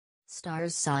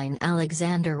Stars sign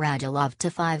Alexander Radulov to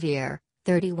 5-year,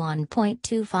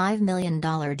 $31.25 million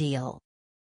deal.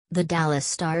 The Dallas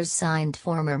Stars signed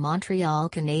former Montreal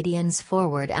Canadiens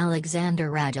forward Alexander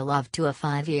Radulov to a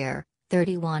 5-year,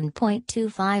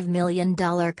 $31.25 million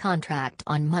contract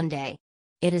on Monday.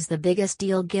 It is the biggest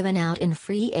deal given out in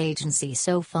free agency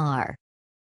so far.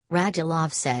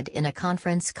 Radulov said in a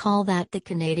conference call that the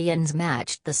Canadiens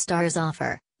matched the Stars'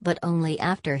 offer, but only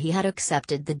after he had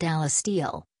accepted the Dallas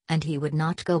deal, and he would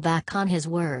not go back on his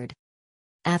word.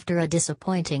 After a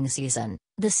disappointing season,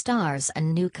 the Stars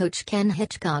and new coach Ken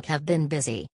Hitchcock have been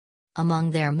busy.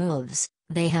 Among their moves,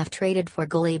 they have traded for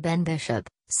goalie Ben Bishop,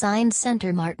 signed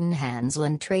center Martin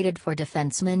Hanzlin, traded for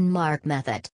defenseman Mark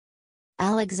Methot.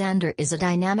 Alexander is a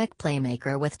dynamic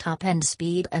playmaker with top-end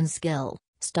speed and skill,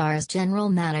 Stars general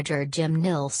manager Jim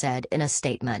Nill said in a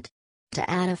statement. To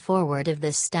add a forward of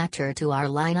this stature to our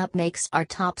lineup makes our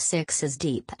top six as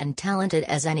deep and talented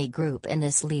as any group in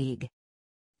this league.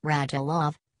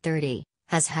 Radulov, 30,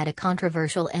 has had a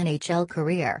controversial NHL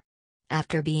career.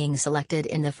 After being selected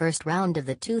in the first round of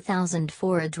the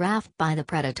 2004 draft by the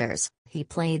Predators, he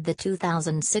played the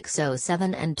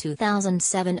 2006-07 and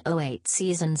 2007-08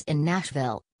 seasons in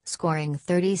Nashville, scoring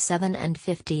 37 and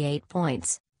 58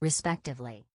 points, respectively.